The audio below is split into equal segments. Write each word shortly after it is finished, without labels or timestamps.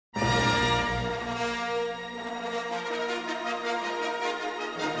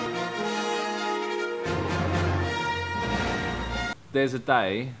There's a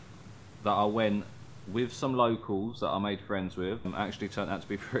day that I went with some locals that I made friends with, actually turned out to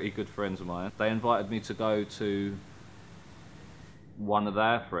be pretty good friends of mine. They invited me to go to one of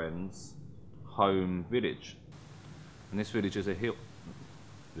their friends' home village. And this village is a hill.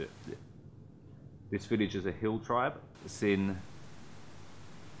 This village is a hill tribe. It's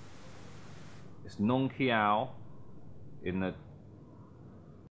Nong Kiao in the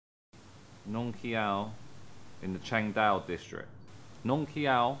Chiang Mai district. Nong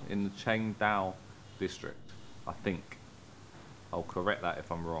Kiao in the Chiang Mai district, I think. I'll correct that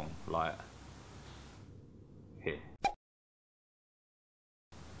if I'm wrong, like here.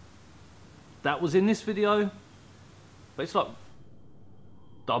 That was in this video, but it's like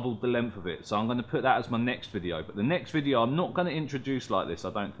doubled the length of it, so I'm going to put that as my next video. But the next video I'm not going to introduce like this, I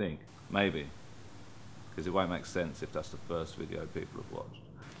don't think. Maybe, because it won't make sense if that's the first video people have watched.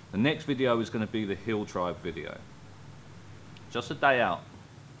 The next video is going to be the Hill Tribe video. Just a day out,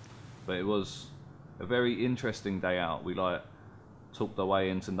 but it was a very interesting day out. We like talked our way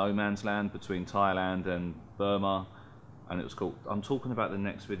into no man's land between Thailand and Burma, and it was cool. I'm talking about the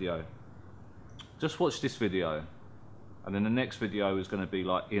next video. Just watch this video, and then the next video is going to be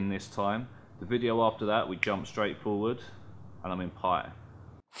like in this time. The video after that, we jump straight forward, and I'm in Pai.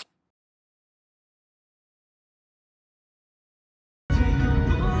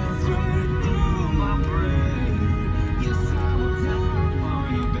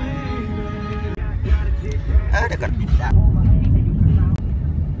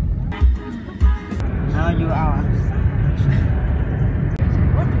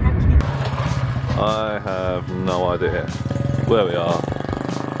 I have no idea where we are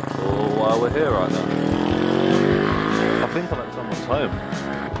or why we're here right now. I think I'm at someone's home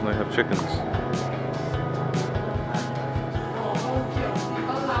and they have chickens.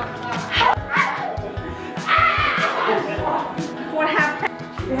 What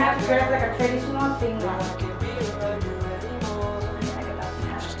happened? You have to dress like a traditional thing now.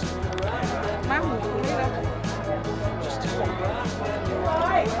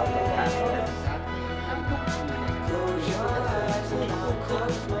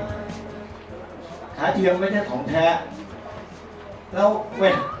 ขาเทียมไม่ใช่ของแท้แล้ว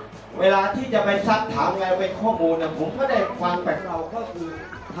เวลาที่จะไปซักถามอะไรเป็นข้อมูลนะผมก็ได้ฟังจากเราก็คือ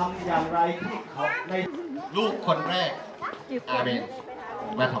ทำอย่างไรที่เขาในลูกคนแรกอาเมน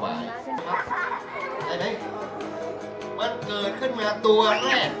มาถวายใช่ไหมมันเกิดขึ้นมาตัวแร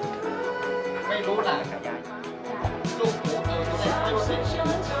กไม่รู้ล่ะลูกหมูตัวแรกไม่ว่าเป็น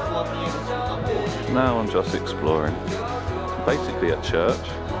ตัวเมียหรือตัวผู้ Now I'm just exploring, basically at church.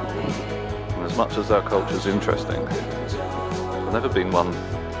 And as much as our culture is interesting, I've never been one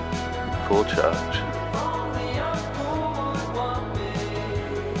for church.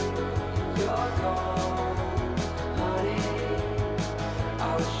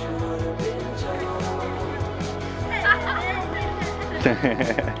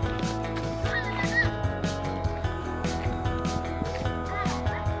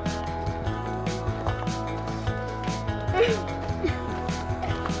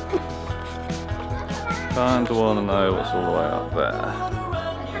 Kind of want to know what's all the way up there.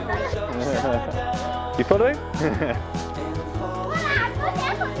 You following?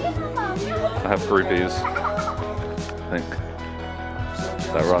 I have rubies, I think.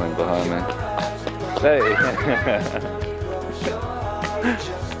 They're running behind me. Hey!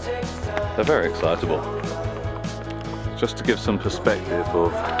 They're very excitable. Just to give some perspective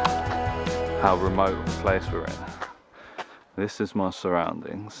of how remote the place we're in. This is my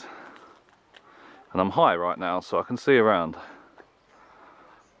surroundings. And I'm high right now, so I can see around.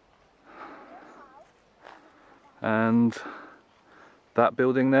 And that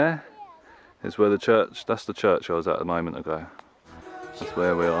building there is where the church, that's the church I was at a moment ago. That's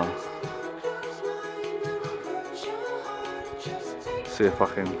where we are. See if I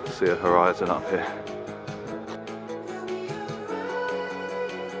can see a horizon up here.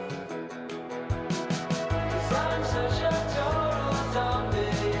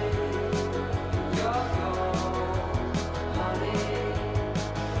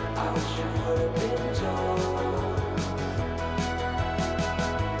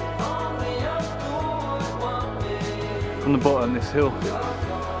 From the bottom of this hill,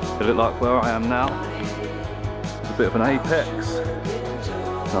 it looked like where I am now. It's a bit of an apex.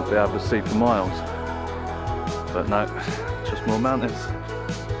 I'll be able to see for miles. But no, just more mountains.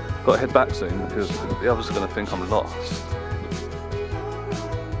 Got to head back soon because the others are going to think I'm lost.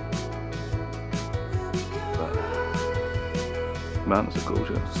 But mountains are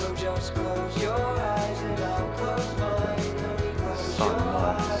gorgeous. So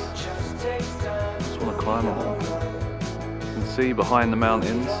nice. I just want to climb them all. see behind the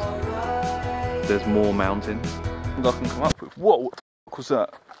mountains, there's more mountains. And I can come up with, whoa, what the fuck was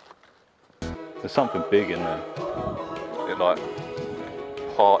that? There's something big in there. It like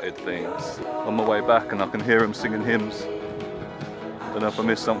parted things. On my way back and I can hear them singing hymns. Don't know if I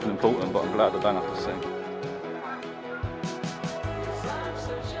missed something important, but I'm glad I don't have to sing.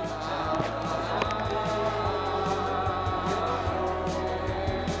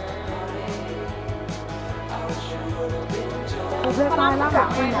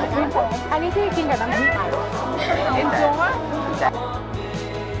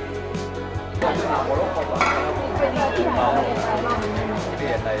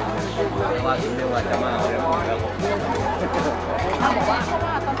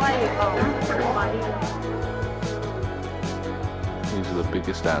 These are the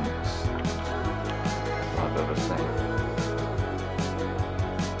biggest ants I've ever seen.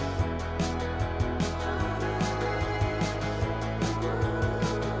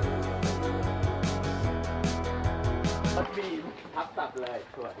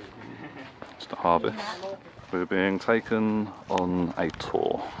 It's the harvest. We're being taken on a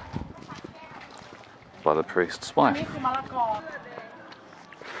tour by the priest's wife.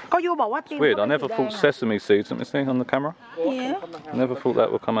 It's weird, I never thought sesame seeds, let me see on the camera. Yeah. I never thought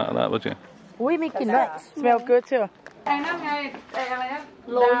that would come out of that, would you? Smell good too.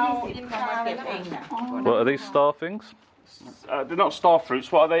 What are these star things? They're not star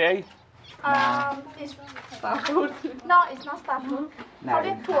fruits, what are they, eh? It's star fruit. No, it's not star fruit.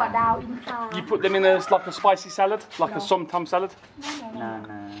 You put them in like a spicy salad, like a somtam salad? No.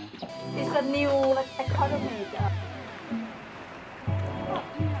 It's a new economy.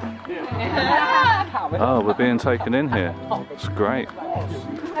 Oh, we're being taken in here. It's great.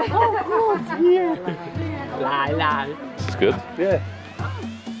 It's good. Yeah.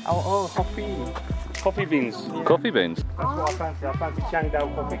 Oh, coffee beans. Coffee beans? That's what I fancy. I fancy Chiang Mai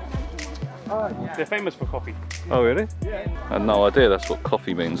coffee. They're famous for coffee. Oh, really? Yeah. I had no idea that's what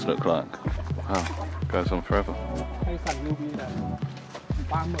coffee beans look like. Wow, goes on forever.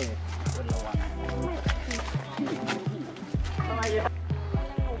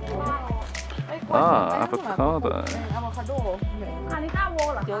 Ah, avocado.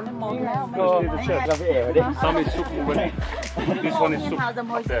 Some is soup already. This one is soup.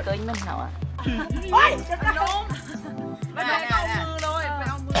 There.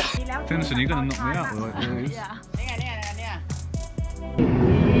 Tennyson, you're going to knock me out like this.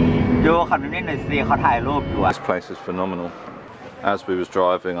 This place is phenomenal. As we was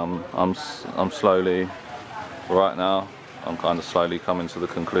driving, I'm slowly, right now, I'm kind of slowly coming to the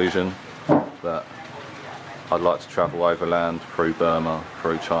conclusion that I'd like to travel overland through Burma,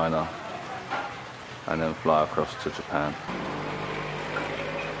 through China, and then fly across to Japan.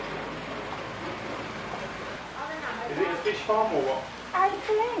 Is it a fish farm or what? I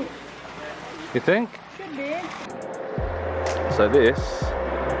think. You think? Should be. So this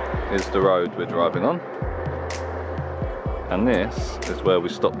is the road we're driving on, and this is where we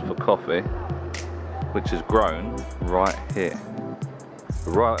stopped for coffee, which is grown right here,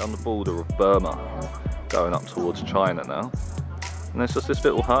 right on the border of Burma, going up towards China now. And there's just this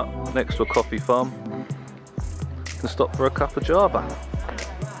little hut next to a coffee farm. You can stop for a cup of java,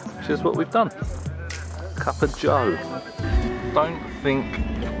 which is what we've done. Cup of joe. Don't think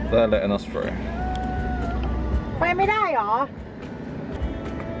they're letting us through.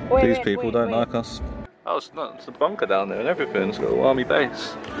 These people don't like us. Oh, it's a bunker down there and everything. It's got an army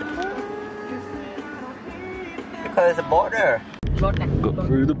base. Because the border. Got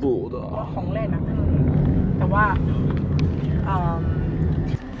through the border.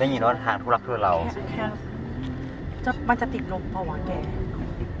 ได้ยินว่าทางทุรักทุเลา มันจะติดลมเปล่าวะแก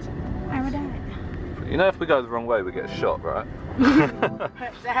ไม่ได้ You know if we go the wrong way we get shot, right?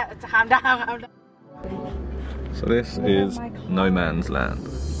 จะcalm down. So this is no man's land.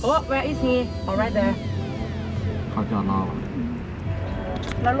 Oh, where is he? Oh, right there. เขาจะรอ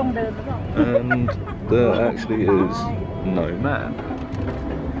แล้วลงเดินหรือเปล่า And there actually is no man.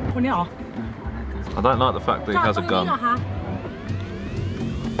 คนนี้เหรอ I don't like the fact that he has a gun.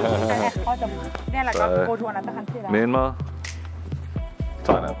 เขาจะเนี่ยแหละก็โกทัวร์นั้นตะคันที่แล้ว Myanmar,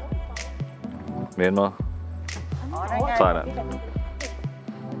 Thailand. Myanmar, Thailand.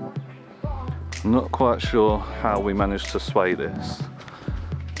 I'm not quite sure how we managed to sway this,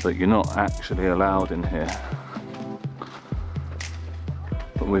 but you're not actually allowed in here.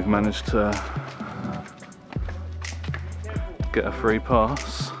 But we've managed to get a free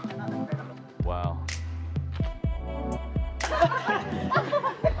pass. Wow.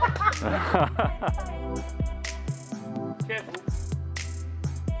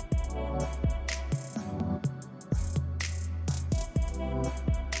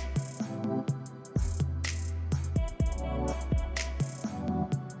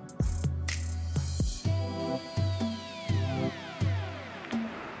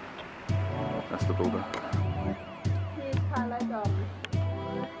 That's the border. He's kind of like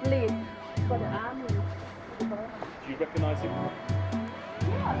lead for the army. Do you recognise him?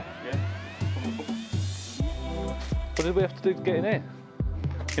 Yeah. Yeah. What did we have to do to get in here?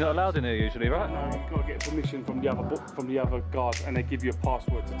 You're not allowed in here usually, right? No, you've got to get permission from the other guards, and they give you a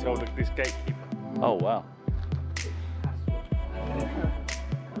password to tell this gatekeeper. Oh wow.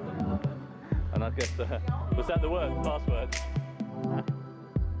 And I guess, was that the word, password?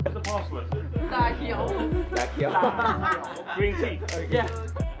 What's the password? ตาเขียว Green tea. yeah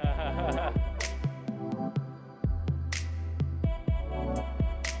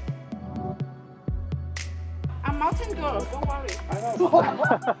I'm mountain girl don't worry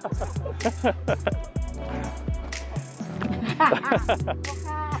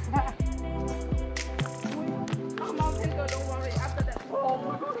I'm mountain girl don't worry after that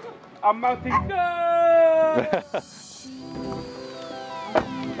I'm mounting.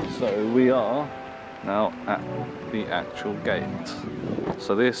 So we are now at the actual gate.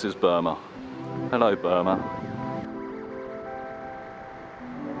 So this is Burma. Hello Burma.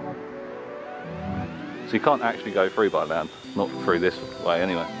 So you can't actually go through by land, not through this way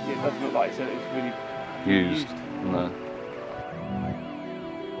anyway. Yeah, it doesn't look like it's really Used. No.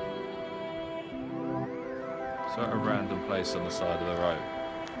 So at a random place on the side of the road,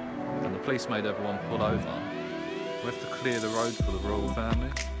 and the police made everyone pull over. We have to clear the road for the royal family.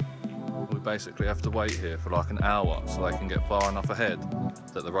 We basically have to wait here for like an hour so they can get far enough ahead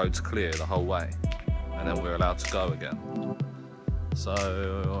that the road's clear the whole way, and then we're allowed to go again. So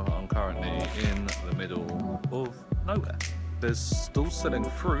I'm currently in the middle of nowhere. There's stalls selling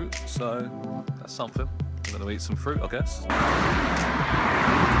fruit, so that's something. I'm going to eat some fruit, I guess.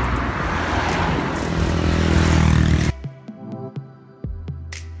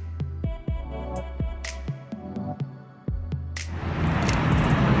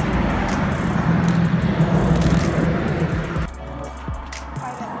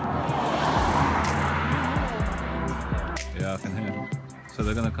 Yeah, I can hear. So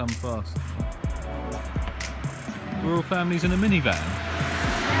they're going to come fast. Royal families in a minivan.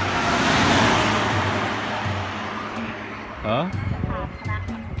 Huh?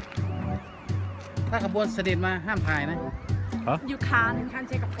 ถ้าขบวนเสด็จมาห้ามถ่ายนะ You can't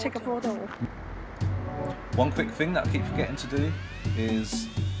take a photo. One quick thing that I keep forgetting to do is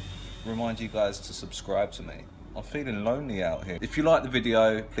remind you guys to subscribe to me. I'm feeling lonely out here. If you like the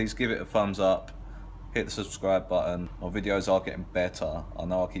video, please give it a thumbs up. Hit the subscribe button. My videos are getting better. I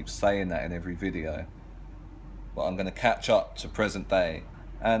know I keep saying that in every video, but I'm going to catch up to present day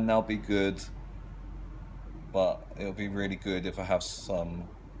and they'll be good, but it'll be really good if I have some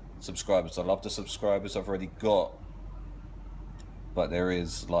subscribers. I love the subscribers I've already got, but there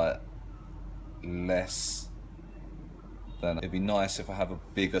is like less than. It'd be nice if I have a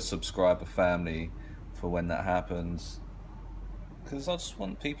bigger subscriber family for when that happens, because I just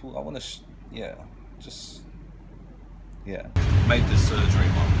want people, I want to yeah, made this surgery,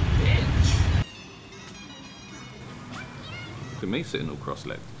 my bitch. Look at me sitting all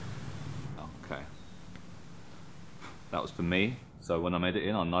cross-legged. Okay, that was for me, so when I'm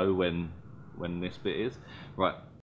editing I know when this bit is. Right,